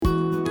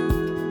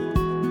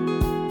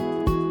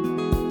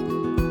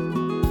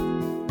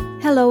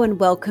Hello and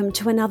welcome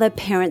to another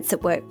Parents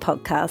at Work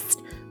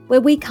podcast,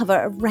 where we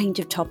cover a range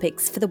of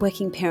topics for the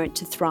working parent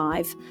to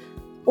thrive.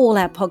 All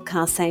our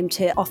podcasts aim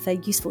to offer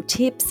useful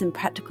tips and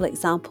practical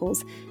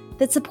examples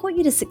that support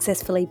you to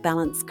successfully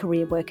balance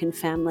career, work and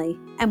family.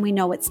 And we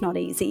know it's not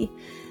easy.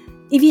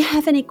 If you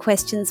have any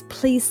questions,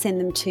 please send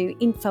them to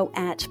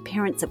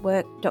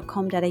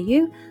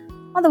info@parentsatwork.com.au.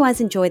 Otherwise,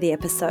 enjoy the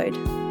episode.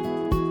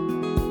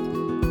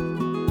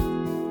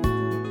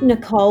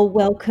 Nicole,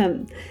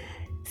 welcome.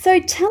 So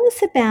tell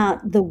us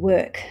about the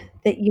work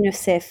that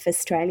UNICEF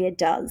Australia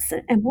does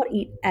and what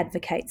it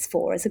advocates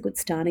for as a good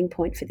starting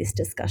point for this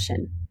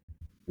discussion.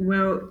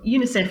 Well,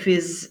 UNICEF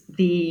is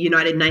the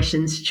United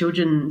Nations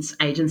Children's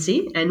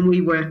Agency, and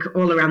we work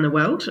all around the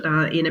world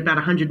in about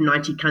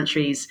 190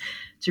 countries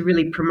to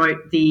really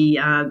promote the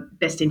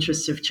best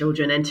interests of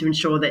children and to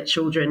ensure that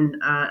children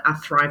are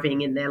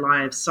thriving in their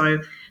lives. So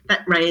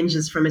that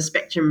ranges from a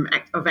spectrum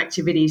of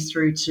activities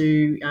through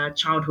to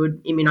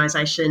childhood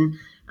immunisation,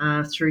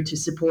 through to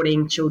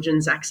supporting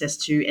children's access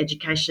to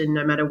education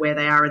no matter where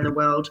they are in the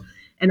world,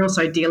 and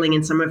also dealing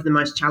in some of the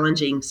most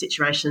challenging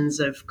situations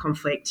of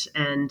conflict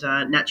and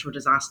natural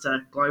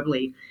disaster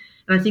globally.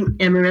 And I think,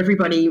 Emma,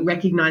 everybody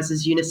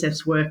recognises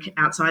UNICEF's work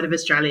outside of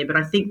Australia, but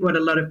I think what a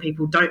lot of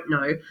people don't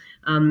know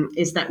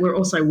is that we're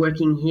also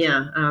working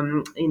here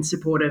in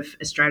support of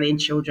Australian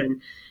children.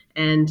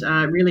 And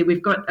really,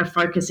 we've got a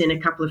focus in a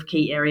couple of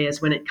key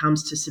areas when it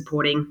comes to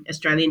supporting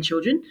Australian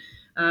children.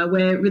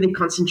 We're really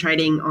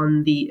concentrating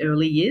on the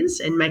early years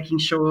and making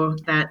sure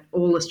that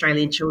all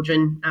Australian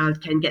children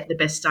can get the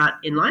best start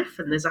in life.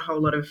 And there's a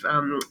whole lot of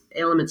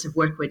elements of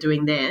work we're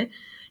doing there.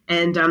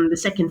 And the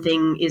second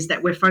thing is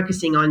that we're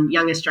focusing on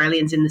young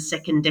Australians in the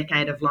second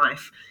decade of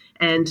life.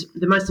 And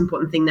the most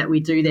important thing that we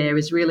do there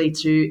is really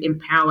to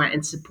empower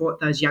and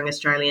support those young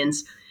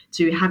Australians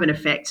to have an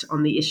effect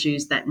on the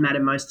issues that matter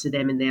most to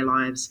them in their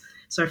lives.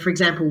 So, for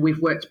example, we've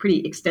worked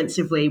pretty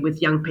extensively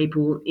with young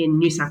people in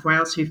New South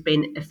Wales who've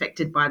been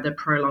affected by the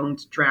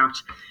prolonged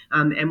drought,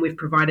 and we've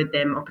provided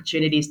them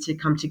opportunities to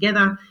come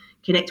together,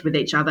 connect with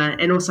each other,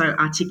 and also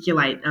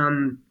articulate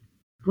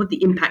what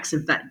the impacts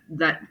of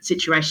that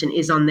situation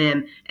is on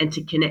them and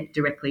to connect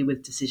directly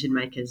with decision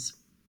makers.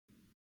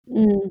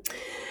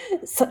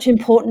 Such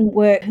important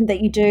work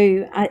that you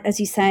do. As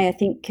you say, I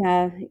think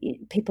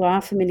people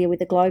are familiar with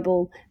the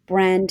global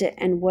brand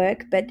and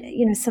work, but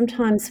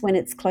sometimes when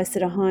it's closer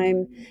to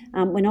home,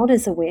 we're not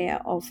as aware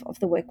of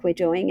the work we're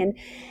doing.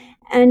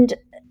 And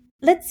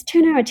let's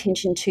turn our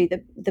attention to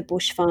the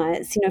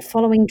bushfires.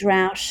 Following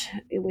drought,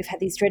 we've had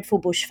these dreadful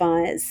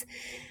bushfires.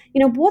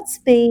 What's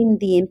been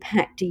the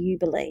impact, do you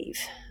believe,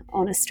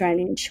 on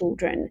Australian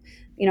children,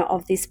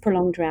 of this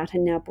prolonged drought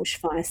and now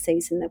bushfire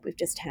season that we've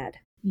just had?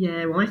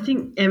 Yeah, well, I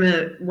think,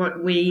 Emma,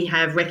 what we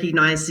have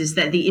recognised is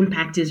that the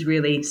impact is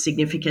really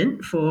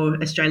significant for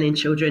Australian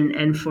children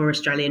and for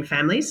Australian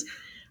families.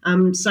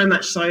 So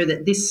much so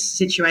that this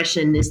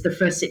situation is the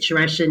first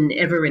situation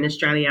ever in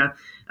Australia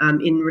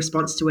in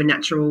response to a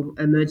natural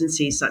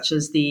emergency such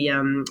as the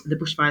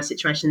bushfire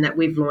situation that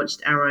we've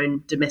launched our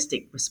own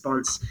domestic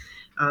response.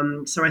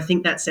 So I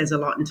think that says a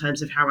lot in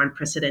terms of how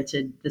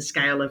unprecedented the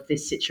scale of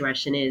this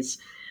situation is.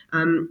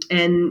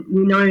 And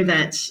we know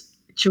that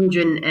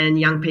children and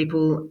young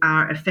people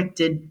are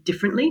affected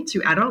differently to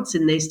adults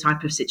in these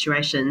type of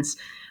situations.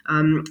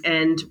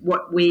 And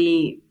what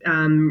we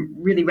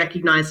really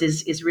recognise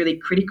is really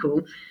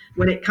critical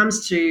when it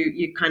comes to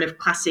your kind of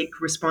classic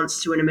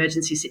response to an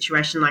emergency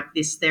situation like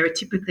this. There are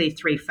typically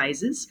three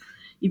phases.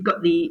 You've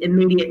got the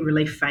immediate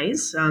relief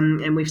phase,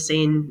 and we've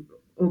seen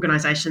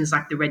organisations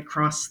like the Red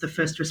Cross, the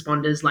first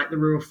responders like the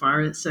Rural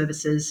Fire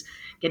Services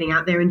getting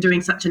out there and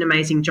doing such an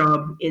amazing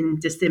job in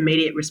just the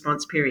immediate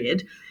response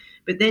period.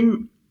 But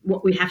then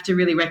what we have to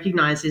really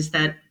recognise is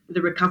that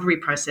the recovery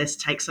process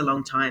takes a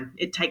long time.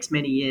 It takes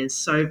many years.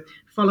 So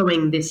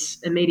following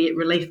this immediate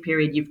relief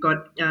period, you've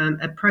got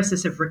a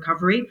process of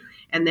recovery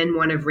and then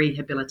one of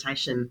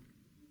rehabilitation.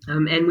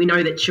 And we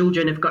know that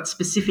children have got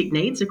specific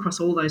needs across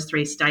all those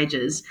three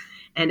stages.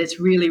 And it's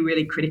really,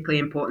 really critically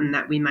important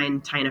that we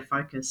maintain a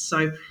focus.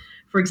 So,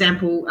 for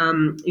example,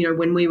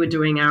 when we were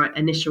doing our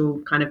initial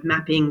kind of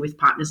mapping with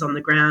partners on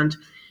the ground,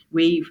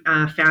 we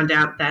found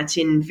out that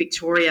in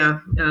Victoria,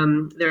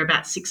 there are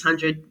about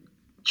 600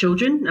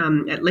 children,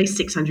 at least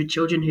 600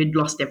 children who'd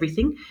lost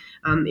everything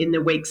in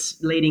the weeks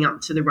leading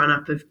up to the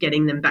run-up of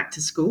getting them back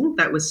to school.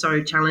 That was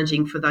so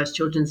challenging for those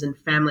children and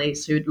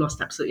families who'd lost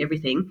absolutely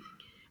everything.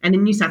 And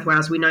in New South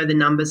Wales, we know the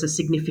numbers are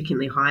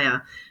significantly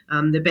higher.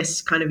 The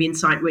best kind of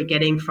insight we're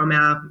getting from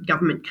our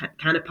government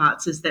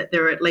counterparts is that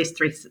there are at least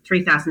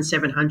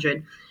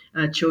 3,700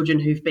 children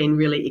who've been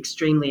really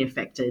extremely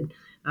affected.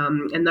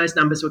 And those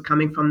numbers were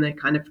coming from the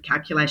kind of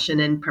calculation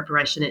and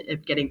preparation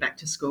of getting back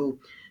to school.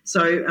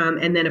 So,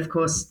 and then, of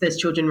course, there's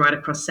children right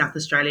across South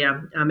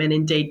Australia and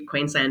indeed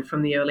Queensland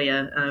from the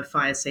earlier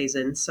fire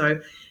season. So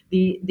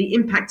the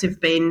impact have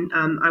been,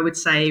 I would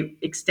say,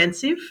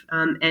 extensive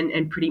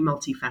and pretty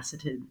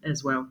multifaceted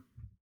as well.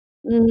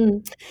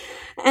 Mm.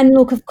 And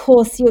look, of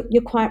course,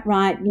 you're quite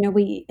right. You know,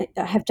 we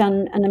have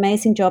done an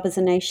amazing job as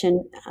a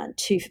nation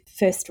to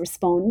first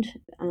respond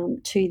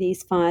to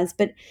these fires.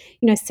 But,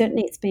 you know,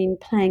 certainly it's been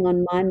playing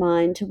on my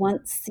mind.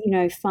 Once, you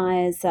know,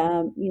 fires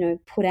are, you know,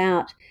 put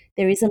out,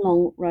 there is a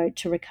long road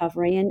to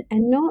recovery, and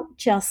not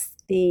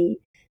just the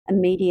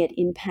immediate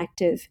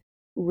impact of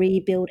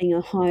rebuilding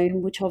a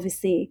home, which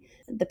obviously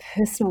the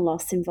personal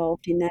loss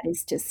involved in that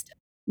is just,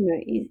 you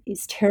know,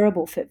 is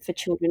terrible for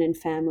children and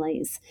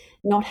families.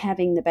 Not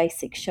having the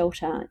basic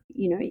shelter,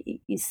 you know,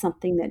 is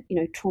something that, you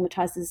know,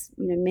 traumatizes,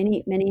 you know,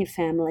 many a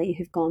family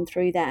who've gone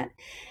through that.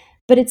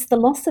 But it's the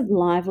loss of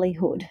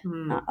livelihood,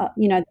 Mm.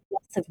 you know, the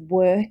loss of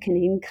work and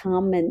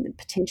income, and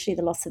potentially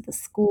the loss of the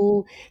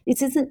school.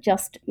 This isn't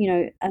just, you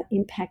know,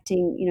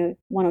 impacting, you know,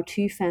 one or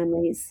two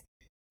families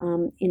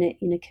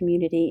in a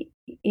community.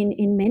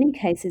 In many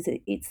cases,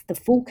 it's the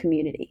full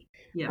community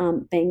Yeah.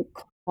 being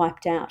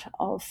wiped out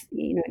of,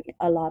 you know,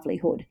 a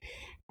livelihood.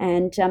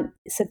 And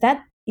so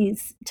that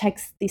is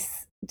takes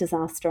this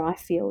disaster, I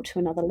feel, to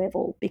another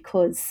level,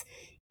 because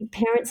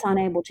parents aren't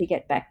able to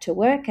get back to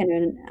work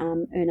and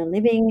earn a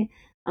living.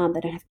 They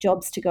don't have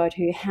jobs to go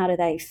to. How do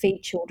they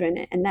feed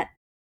children? And that,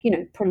 you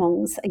know,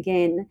 prolongs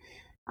again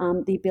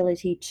the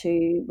ability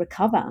to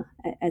recover,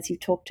 as you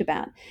talked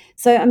about.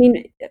 So, I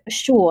mean,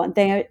 sure,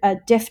 there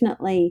are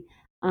definitely,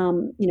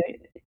 you know,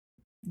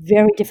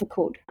 very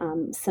difficult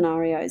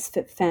scenarios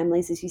for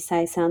families, as you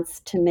say. Sounds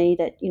to me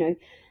that, you know,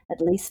 at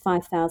least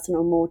 5,000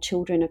 or more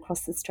children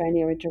across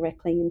Australia are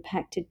directly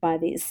impacted by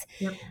this.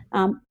 Yep.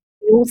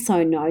 We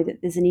also know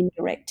that there's an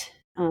indirect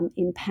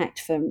impact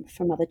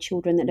from other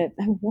children that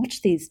have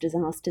watched these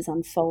disasters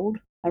unfold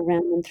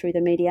around them through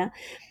the media.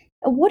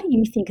 What do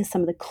you think are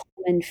some of the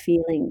common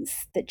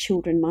feelings that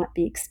children might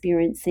be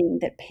experiencing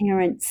that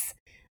parents,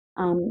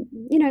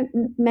 you know,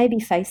 may be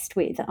faced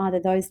with, either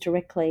those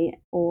directly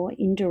or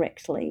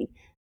indirectly,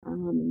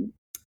 um,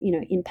 you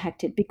know,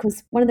 impacted?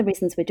 Because one of the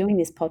reasons we're doing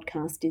this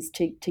podcast is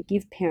to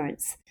give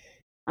parents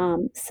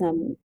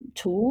some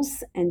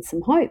tools and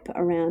some hope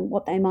around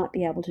what they might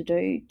be able to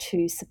do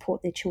to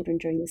support their children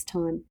during this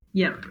time.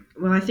 Yeah,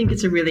 well, I think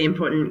it's a really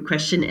important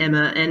question,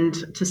 Emma. And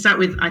to start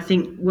with, I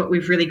think what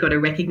we've really got to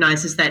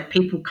recognise is that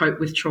people cope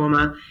with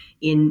trauma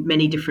in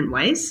many different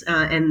ways,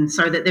 and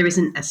so that there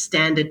isn't a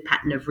standard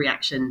pattern of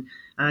reaction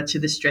to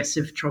the stress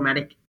of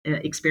traumatic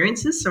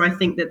experiences. So I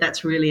think that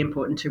that's really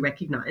important to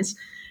recognise.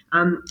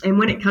 And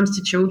when it comes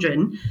to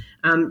children,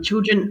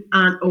 children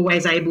aren't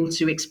always able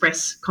to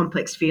express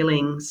complex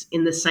feelings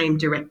in the same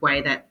direct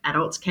way that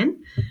adults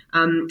can.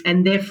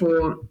 And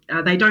therefore,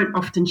 they don't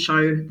often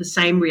show the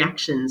same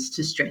reactions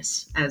to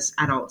stress as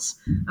adults.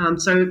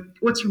 So,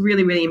 what's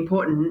really, really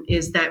important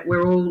is that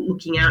we're all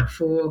looking out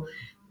for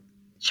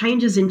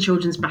changes in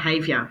children's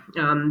behaviour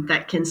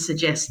that can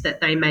suggest that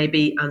they may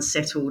be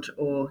unsettled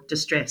or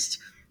distressed.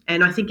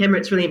 And I think, Emma,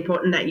 it's really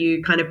important that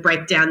you kind of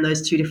break down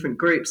those two different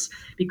groups,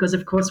 because,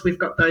 of course, we've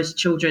got those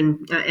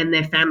children and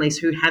their families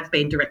who have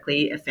been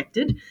directly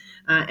affected.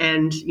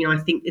 And, you know, I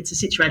think it's a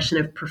situation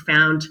of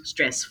profound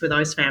stress for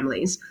those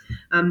families.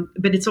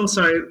 But it's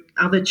also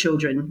other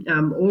children,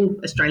 all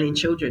Australian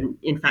children,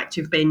 in fact,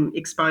 who've been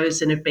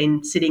exposed and have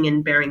been sitting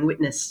and bearing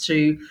witness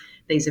to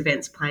these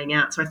events playing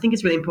out. So I think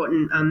it's really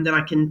important that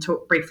I can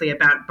talk briefly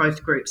about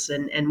both groups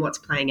and what's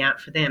playing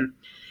out for them.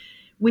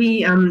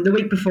 We the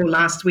week before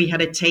last, we had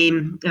a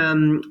team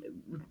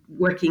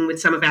working with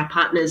some of our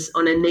partners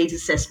on a needs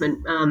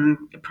assessment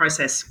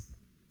process.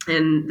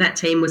 And that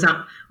team was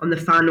up on the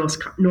far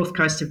north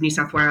coast of New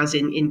South Wales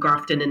in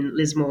Grafton and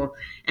Lismore,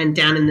 and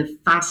down in the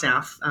far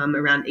south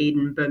around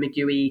Eden,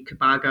 Bermagui,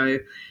 Cobargo,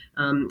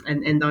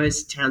 and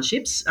those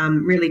townships,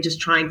 really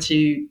just trying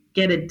to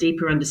get a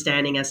deeper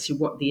understanding as to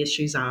what the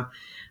issues are.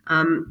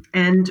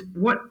 And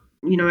what,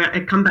 you know, I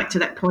come back to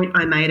that point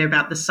I made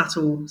about the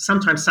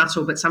sometimes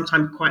subtle, but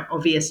sometimes quite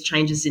obvious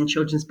changes in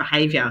children's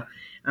behaviour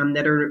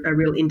that are a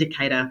real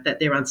indicator that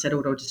they're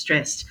unsettled or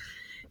distressed.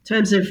 In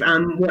terms of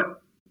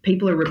what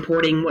people are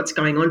reporting, what's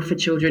going on for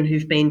children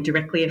who've been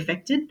directly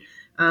affected.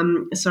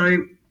 So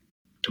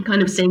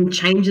kind of seeing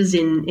changes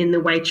in the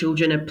way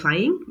children are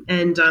playing.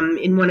 And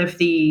in one of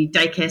the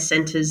daycare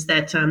centres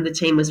that the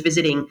team was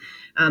visiting,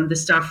 the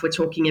staff were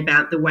talking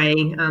about the way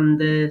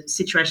the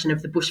situation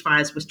of the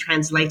bushfires was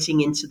translating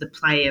into the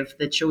play of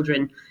the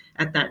children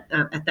at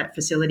that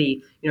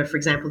facility. You know, for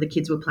example, the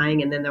kids were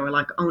playing and then they were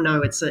like, "Oh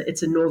no, it's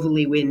a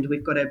northerly wind.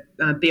 We've got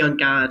to be on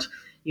guard."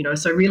 You know,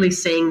 so really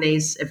seeing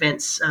these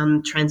events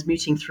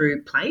transmuting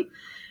through play.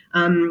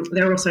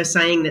 They're also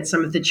saying that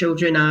some of the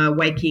children are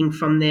waking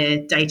from their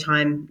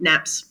daytime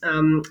naps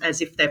as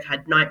if they've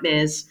had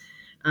nightmares,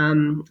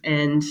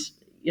 and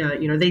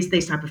you know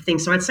these type of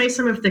things. So I'd say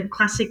some of the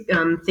classic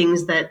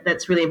things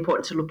that's really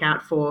important to look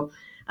out for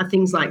are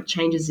things like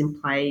changes in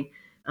play,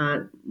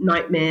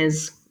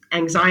 nightmares,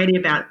 anxiety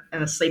about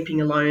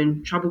sleeping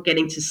alone, trouble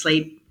getting to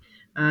sleep.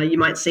 You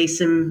might see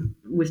some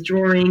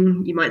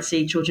withdrawing. You might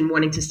see children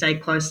wanting to stay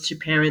close to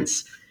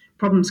parents,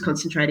 problems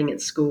concentrating at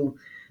school.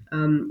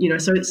 You know,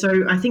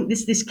 so I think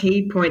this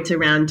key point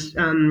around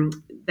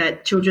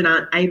that children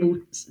aren't able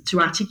to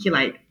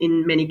articulate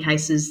in many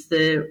cases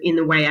in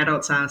the way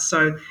adults are.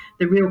 So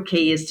the real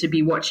key is to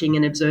be watching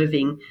and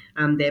observing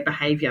their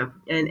behaviour,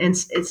 and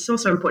it's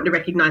also important to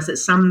recognise that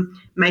some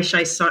may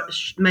show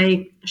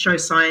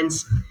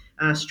signs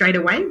straight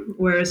away,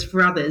 whereas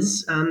for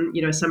others,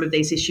 some of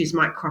these issues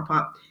might crop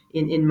up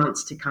in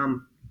months to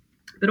come.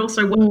 But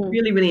also, what's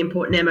really, really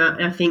important, Emma,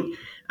 I think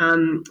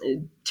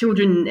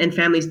children and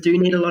families do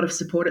need a lot of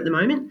support at the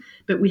moment,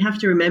 but we have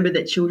to remember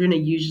that children are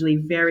usually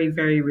very,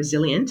 very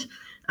resilient.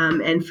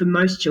 And for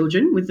most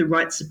children, with the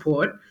right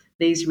support,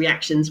 these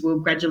reactions will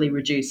gradually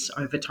reduce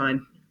over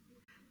time.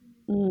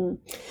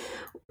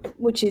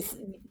 Which is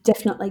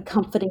definitely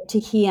comforting to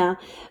hear.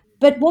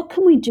 But what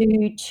can we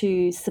do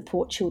to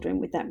support children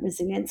with that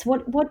resilience?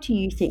 What do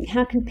you think?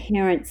 How can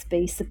parents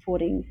be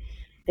supporting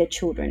their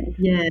children?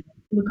 Yeah,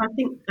 look,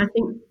 I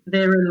think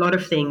there are a lot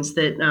of things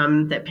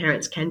that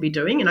parents can be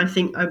doing, and I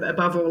think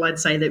above all, I'd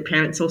say that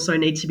parents also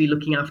need to be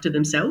looking after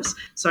themselves.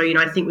 So,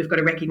 I think we've got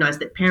to recognise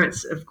that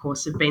parents, of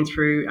course, have been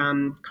through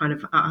kind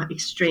of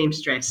extreme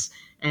stress,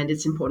 and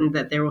it's important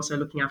that they're also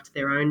looking after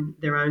their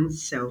own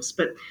selves.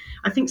 But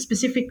I think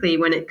specifically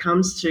when it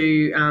comes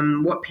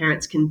to what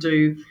parents can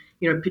do,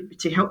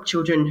 to help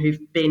children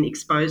who've been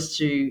exposed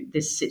to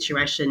this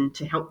situation,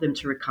 to help them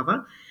to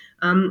recover.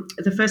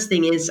 The first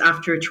thing is,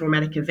 after a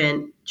traumatic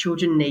event,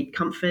 children need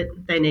comfort,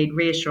 they need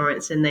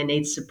reassurance, and they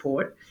need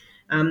support.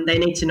 They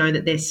need to know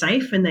that they're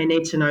safe, and they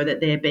need to know that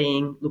they're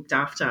being looked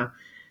after.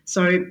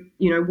 So,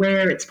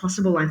 where it's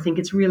possible, I think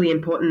it's really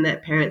important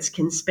that parents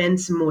can spend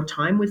some more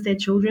time with their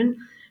children.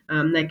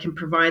 They can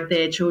provide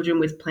their children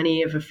with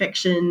plenty of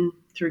affection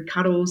through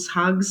cuddles,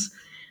 hugs,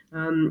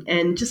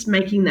 and just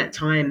making that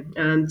time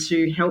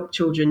to help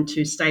children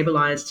to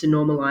stabilize, to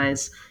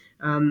normalize,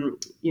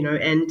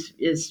 and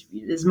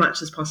as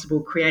much as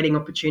possible, creating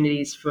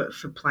opportunities for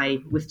play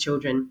with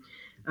children.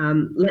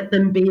 Let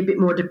them be a bit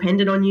more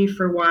dependent on you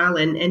for a while,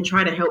 and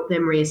try to help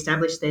them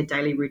reestablish their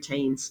daily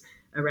routines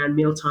around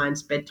meal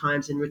times,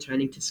 bedtimes, and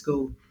returning to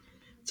school.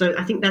 So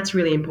I think that's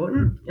really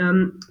important.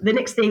 The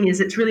next thing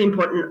is, it's really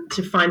important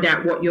to find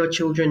out what your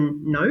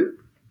children know,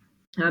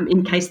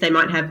 in case they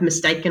might have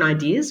mistaken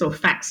ideas or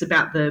facts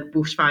about the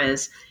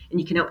bushfires,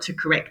 and you can help to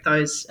correct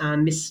those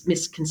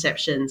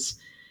misconceptions.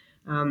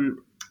 And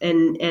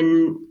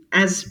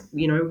as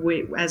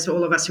as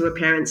all of us who are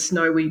parents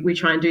know, we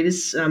try and do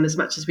this as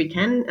much as we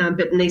can.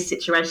 But in these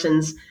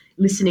situations,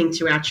 listening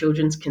to our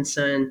children's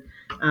concern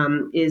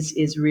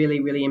is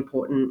really, really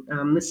important.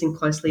 Listen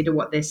closely to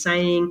what they're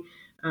saying,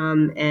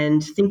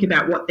 and think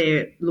about what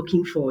they're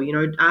looking for.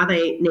 Are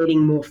they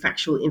needing more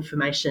factual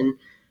information,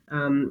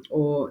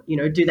 or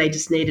do they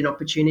just need an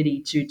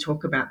opportunity to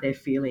talk about their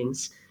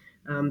feelings?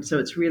 So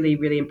it's really,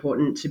 really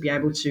important to be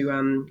able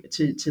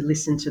to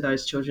listen to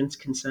those children's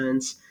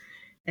concerns.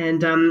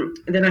 And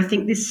then I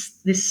think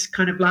this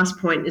kind of last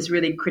point is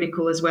really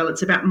critical as well.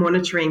 It's about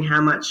monitoring how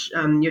much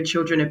your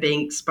children are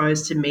being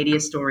exposed to media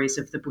stories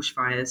of the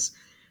bushfires.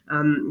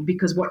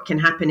 Because what can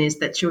happen is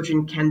that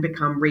children can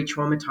become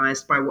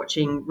re-traumatized by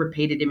watching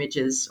repeated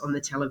images on the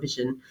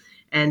television.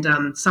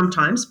 And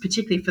sometimes,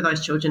 particularly for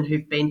those children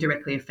who've been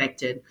directly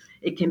affected,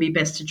 it can be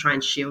best to try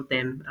and shield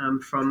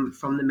them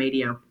from the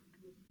media.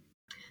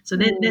 So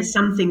there's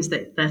some things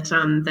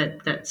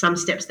that some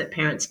steps that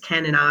parents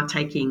can and are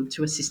taking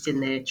to assist in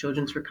their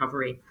children's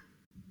recovery.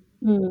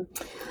 Mm.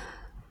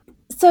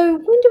 So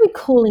when do we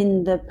call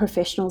in the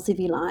professionals, if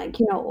you like,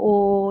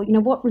 or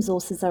what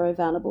resources are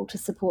available to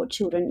support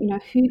children?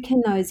 Who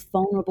can those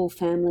vulnerable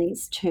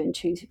families turn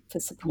to for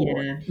support?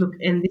 Yeah, look,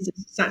 and this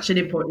is such an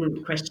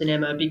important question,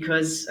 Emma,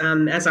 because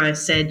as I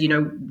said,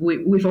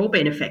 we've all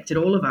been affected.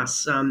 All of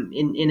us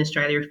in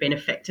Australia have been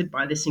affected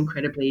by this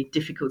incredibly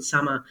difficult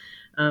summer.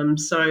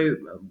 So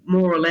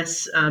more or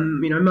less,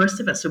 most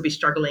of us will be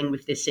struggling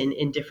with this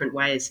in different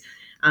ways.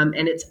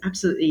 And it's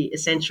absolutely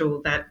essential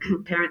that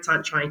parents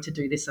aren't trying to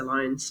do this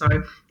alone. So,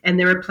 and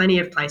there are plenty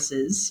of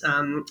places,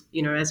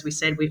 as we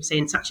said, we've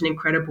seen such an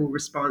incredible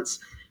response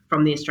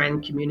from the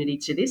Australian community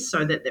to this,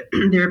 so that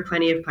there are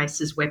plenty of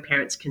places where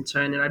parents can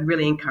turn, and I'd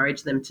really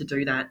encourage them to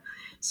do that.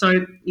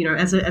 So,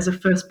 as a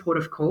first port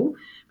of call,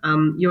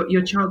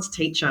 your child's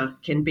teacher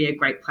can be a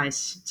great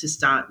place to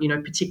start,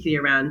 particularly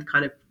around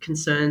kind of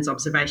concerns,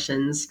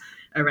 observations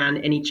around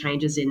any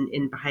changes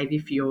in behaviour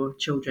for your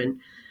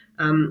children.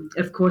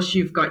 Of course,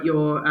 you've got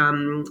your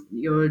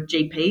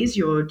GPs,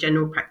 your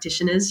general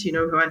practitioners,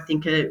 who I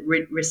think are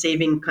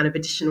receiving kind of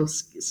additional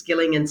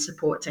skilling and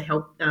support to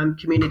help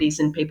communities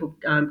and people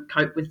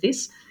cope with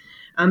this.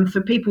 For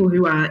people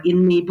who are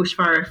in the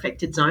bushfire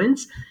affected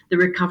zones, the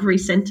recovery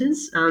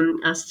centres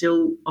are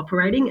still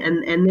operating,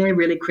 and they're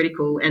really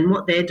critical. And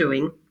what they're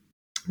doing,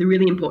 the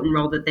really important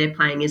role that they're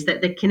playing, is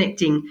that they're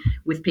connecting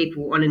with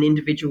people on an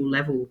individual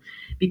level,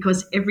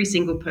 because every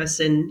single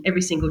person,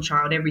 every single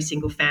child, every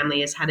single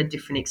family has had a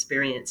different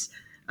experience.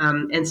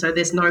 And so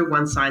there's no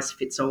one size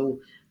fits all.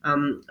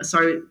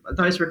 So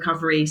those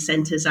recovery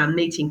centres are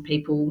meeting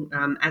people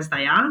as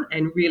they are,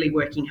 and really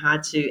working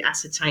hard to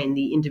ascertain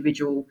the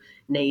individual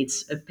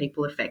needs of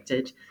people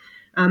affected.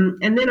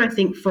 And then I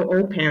think for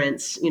all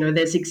parents,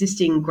 there's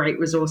existing great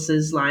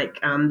resources like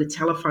the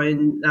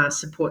telephone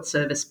support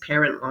service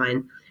Parent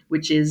Line,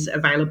 which is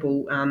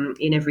available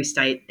in every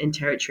state and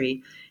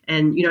territory.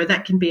 And,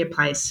 that can be a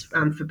place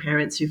for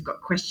parents who've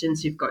got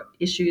questions, who've got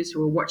issues,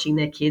 who are watching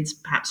their kids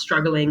perhaps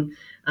struggling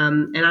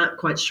and aren't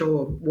quite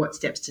sure what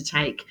steps to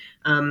take.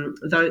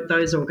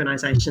 Those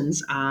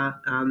organisations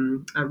are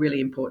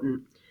really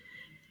important.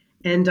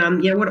 And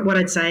what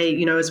I'd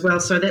say, as well.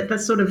 So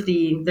that's sort of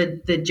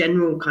the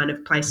general kind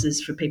of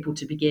places for people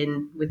to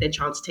begin with their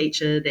child's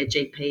teacher, their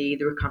GP,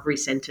 the recovery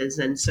centres,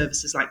 and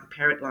services like the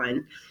Parent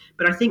Line.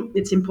 But I think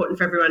it's important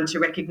for everyone to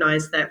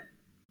recognise that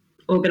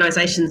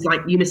organisations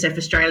like UNICEF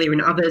Australia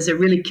and others are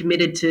really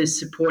committed to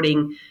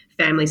supporting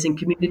families and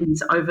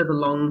communities over the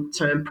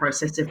long-term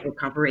process of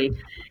recovery.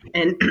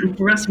 And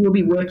for us, we'll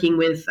be working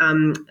with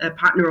a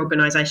partner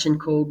organisation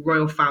called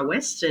Royal Far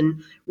West.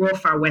 And Royal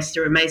Far West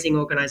are an amazing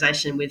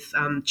organisation with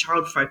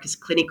child-focused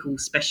clinical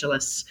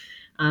specialists.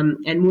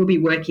 And we'll be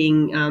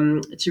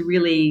working to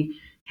really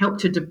help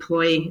to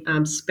deploy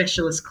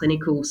specialist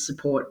clinical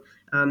support.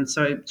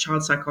 So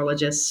child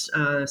psychologists,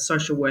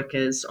 social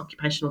workers,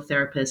 occupational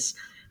therapists,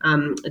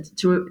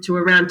 to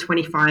around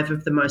 25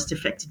 of the most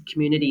affected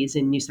communities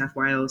in New South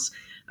Wales.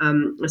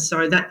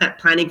 So that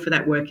planning for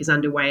that work is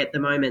underway at the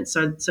moment.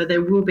 So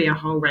there will be a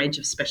whole range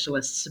of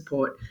specialist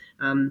support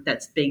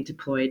that's being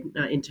deployed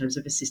in terms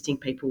of assisting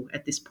people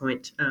at this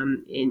point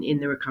in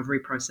the recovery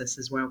process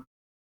as well.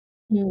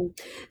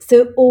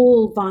 So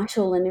all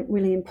vital and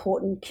really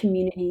important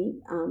community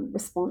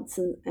response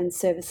and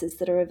services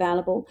that are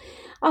available.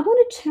 I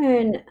want to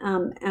turn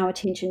our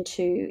attention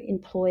to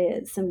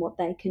employers and what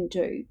they can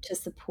do to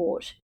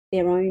support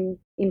their own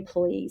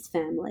employees'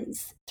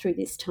 families through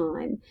this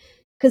time.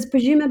 Because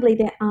presumably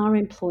there are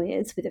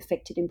employers with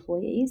affected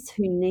employees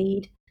who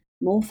need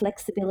more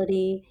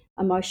flexibility,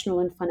 emotional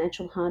and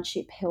financial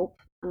hardship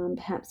help,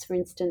 perhaps, for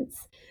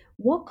instance.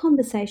 What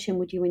conversation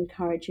would you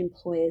encourage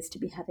employers to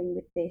be having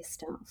with their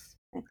staff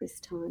at this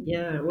time?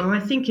 Yeah, well,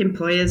 I think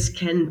employers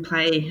can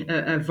play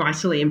a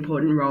vitally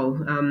important role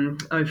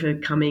over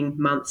coming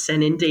months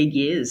and indeed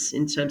years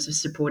in terms of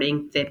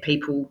supporting their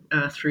people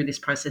through this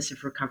process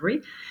of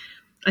recovery.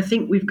 I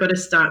think we've got to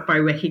start by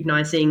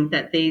recognising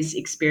that these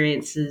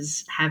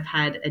experiences have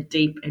had a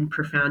deep and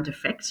profound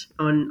effect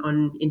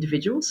on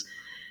individuals,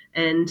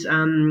 and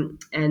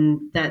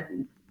that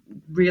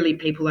really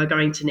people are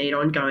going to need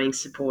ongoing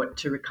support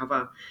to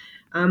recover.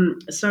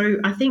 So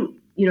I think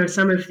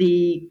some of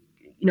the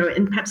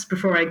and perhaps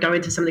before I go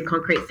into some of the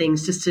concrete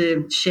things, just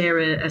to share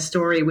a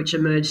story which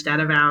emerged out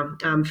of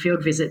our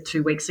field visit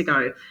 2 weeks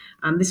ago.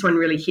 This one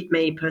really hit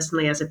me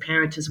personally as a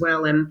parent as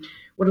well. And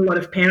what a lot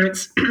of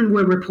parents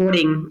were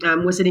reporting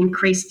was an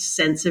increased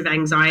sense of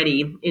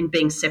anxiety in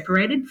being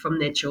separated from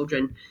their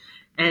children.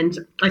 And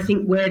I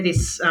think where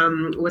this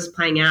was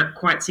playing out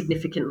quite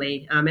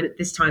significantly, and at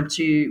this time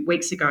 2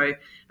 weeks ago,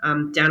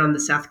 down on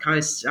the South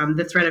Coast,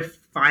 the threat of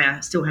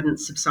fire still hadn't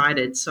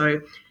subsided.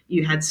 So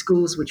you had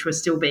schools which were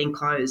still being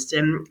closed,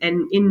 and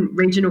in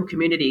regional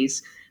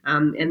communities.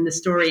 And the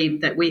story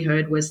that we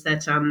heard was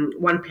that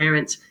one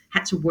parent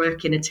had to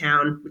work in a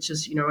town which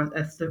is, a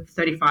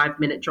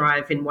 35-minute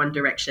drive in one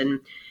direction,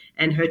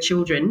 and her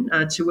children,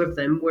 two of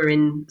them, were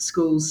in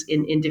schools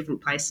in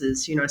different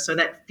places. So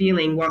that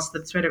feeling, whilst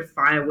the threat of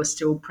fire was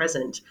still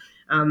present,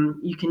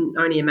 you can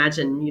only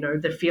imagine,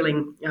 the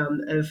feeling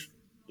of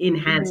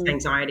enhanced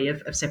anxiety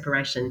of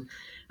separation.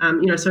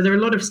 So there are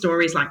a lot of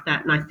stories like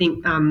that. And I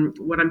think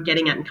what I'm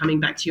getting at, and coming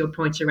back to your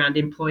point around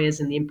employers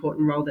and the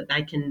important role that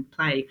they can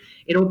play,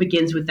 it all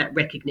begins with that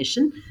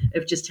recognition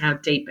of just how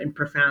deep and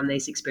profound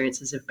these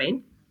experiences have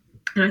been.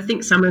 And I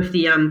think some of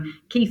the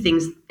key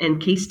things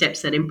and key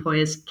steps that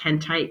employers can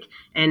take,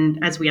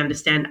 and as we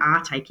understand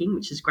are taking,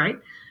 which is great,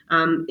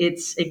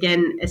 it's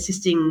again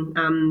assisting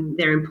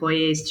their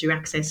employees to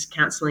access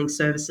counselling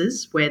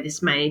services where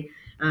this may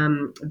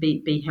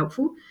be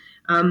helpful.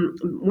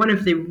 One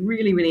of the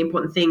really, really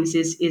important things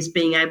is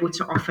being able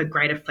to offer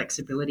greater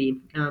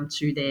flexibility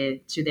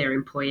to their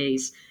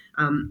employees,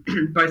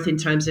 both in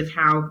terms of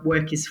how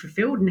work is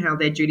fulfilled and how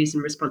their duties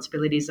and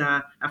responsibilities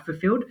are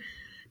fulfilled,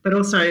 but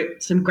also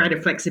some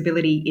greater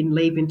flexibility in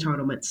leave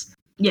entitlements.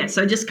 Yeah,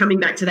 so just coming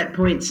back to that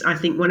point, I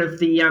think one of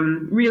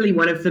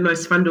the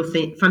most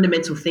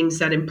fundamental things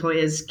that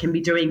employers can be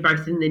doing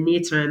both in the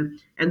near term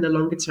and the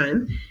longer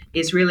term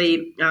is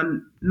really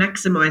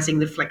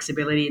maximising the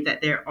flexibility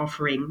that they're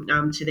offering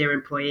to their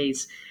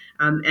employees.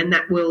 And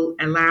that will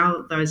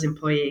allow those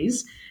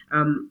employees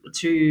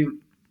to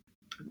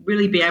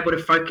really be able to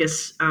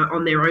focus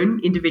on their own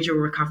individual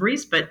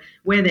recoveries, but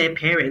where they're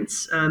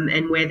parents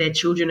and where their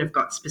children have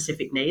got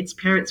specific needs,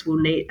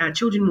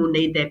 children will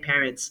need their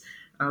parents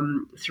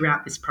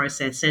throughout this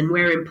process, and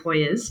where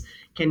employers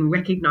can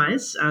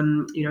recognise,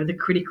 the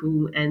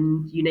critical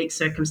and unique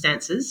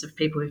circumstances of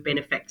people who've been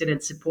affected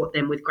and support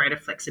them with greater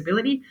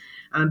flexibility,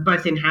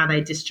 both in how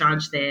they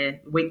discharge their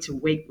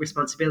week-to-week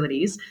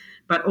responsibilities,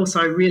 but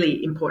also,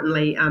 really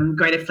importantly,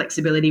 greater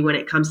flexibility when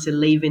it comes to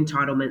leave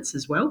entitlements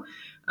as well.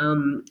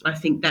 I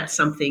think that's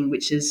something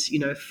which is,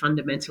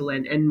 fundamental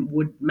and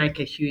would make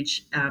a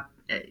huge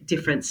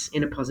difference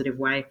in a positive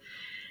way.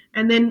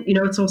 And then,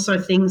 it's also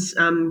things,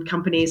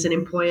 companies and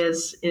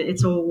employers,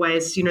 it's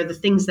always, the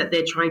things that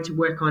they're trying to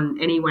work on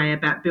anyway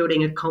about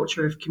building a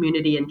culture of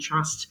community and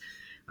trust.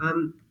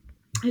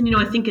 And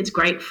I think it's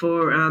great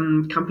for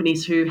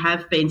companies who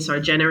have been so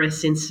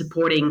generous in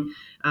supporting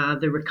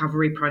the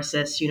recovery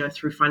process,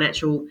 through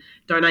financial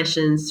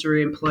donations,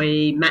 through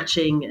employee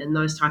matching, and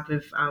those type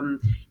of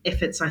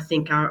efforts, I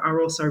think,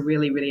 are also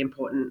really, really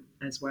important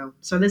as well.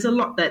 So there's a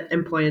lot that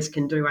employers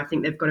can do. I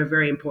think they've got a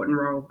very important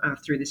role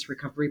through this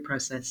recovery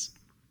process.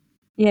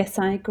 Yes,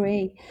 I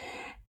agree.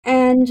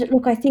 And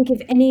look, I think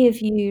if any of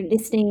you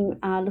listening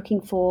are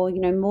looking for,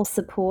 more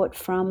support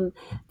for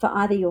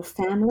either your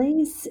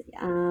families,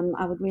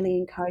 I would really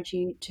encourage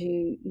you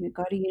to,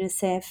 go to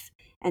UNICEF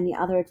and the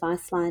other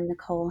advice line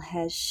Nicole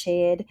has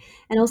shared.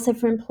 And also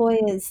for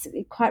employers,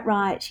 quite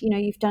right,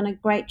 you've done a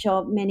great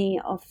job. Many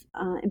of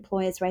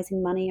employers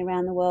raising money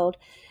around the world,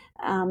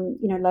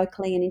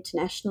 locally and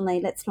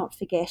internationally. Let's not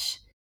forget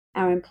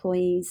our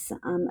employees'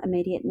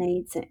 immediate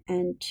needs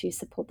and to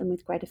support them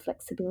with greater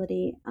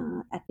flexibility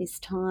at this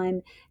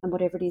time and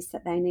whatever it is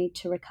that they need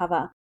to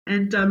recover.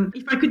 And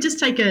if I could just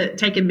take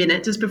a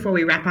minute just before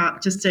we wrap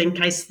up, just in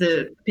case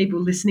the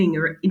people listening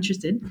are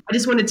interested, I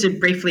just wanted to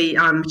briefly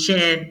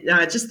share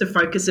just the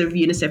focus of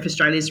UNICEF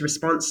Australia's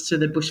response to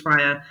the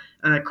bushfire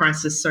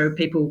crisis, so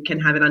people can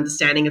have an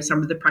understanding of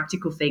some of the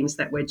practical things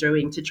that we're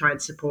doing to try and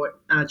support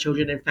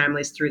children and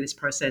families through this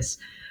process.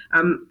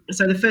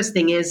 So the first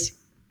thing is,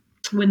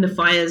 when the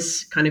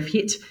fires kind of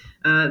hit,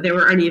 there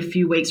were only a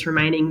few weeks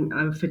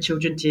remaining for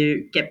children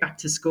to get back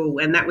to school,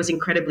 and that was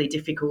incredibly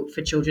difficult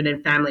for children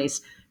and families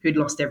who'd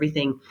lost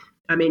everything.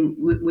 I mean,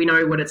 we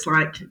know what it's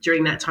like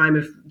during that time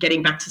of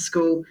getting back to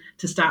school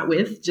to start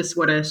with, just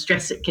what a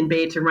stress it can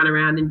be to run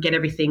around and get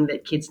everything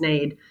that kids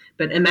need.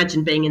 But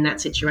imagine being in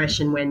that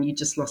situation when you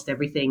just lost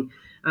everything.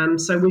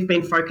 So we've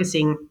been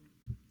focusing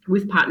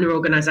with partner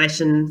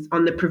organisations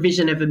on the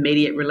provision of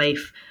immediate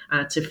relief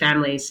to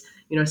families.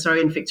 So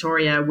in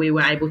Victoria, we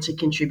were able to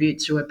contribute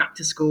to a back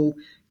to school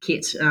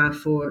kit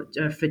for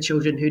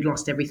children who'd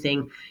lost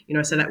everything.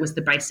 So that was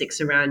the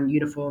basics around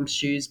uniforms,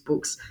 shoes,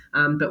 books,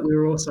 but we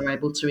were also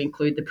able to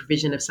include the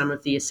provision of some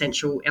of the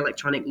essential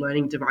electronic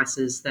learning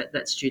devices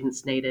that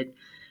students needed.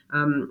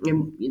 And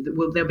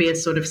there'll be a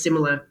sort of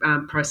similar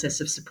process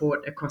of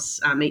support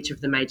across each of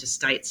the major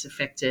states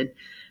affected.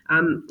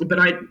 But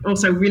I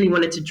also really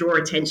wanted to draw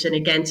attention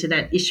again to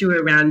that issue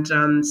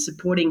around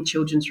supporting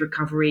children's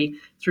recovery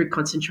through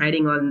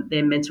concentrating on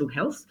their mental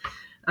health.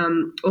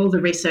 All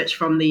the research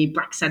from the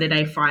Black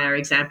Saturday fire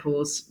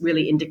examples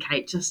really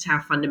indicate just how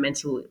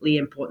fundamentally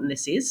important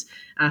this is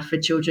for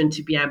children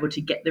to be able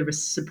to get the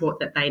support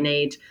that they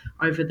need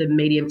over the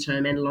medium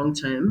term and long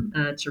term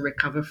to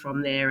recover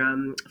from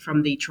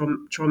the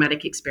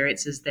traumatic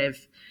experiences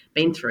they've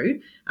been through,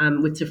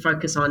 with to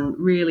focus on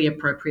really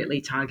appropriately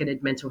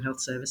targeted mental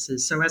health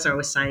services. So as I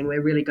was saying,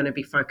 we're really going to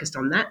be focused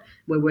on that.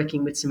 We're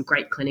working with some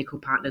great clinical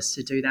partners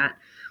to do that.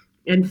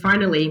 And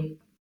finally,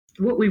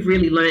 what we've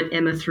really learnt,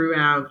 Emma, through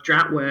our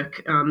drought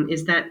work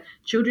is that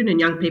children and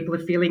young people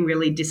are feeling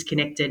really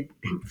disconnected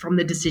from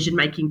the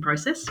decision-making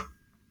process.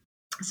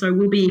 So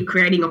we'll be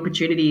creating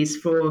opportunities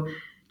for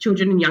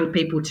children and young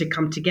people to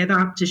come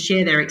together, to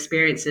share their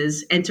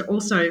experiences, and to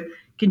also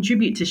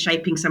contribute to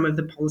shaping some of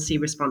the policy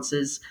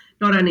responses,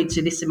 not only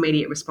to this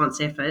immediate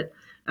response effort,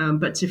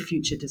 but to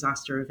future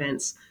disaster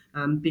events,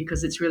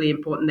 because it's really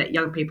important that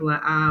young people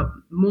are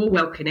more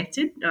well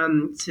connected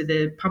to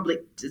the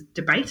public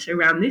debate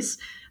around this.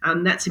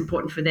 That's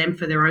important for them,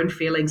 for their own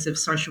feelings of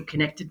social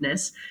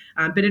connectedness,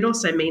 but it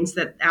also means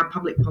that our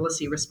public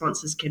policy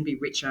responses can be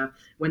richer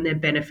when they're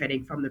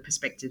benefiting from the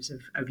perspectives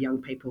of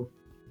young people.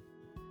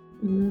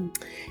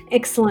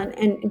 Excellent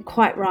and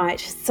quite right.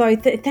 So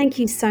thank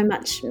you so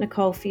much,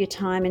 Nicole, for your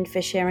time and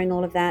for sharing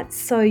all of that.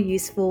 So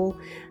useful,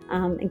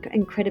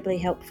 incredibly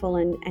helpful,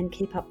 and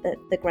keep up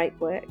the great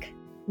work.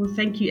 Well,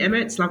 thank you, Emma.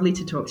 It's lovely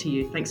to talk to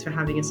you. Thanks for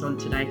having us on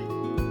today.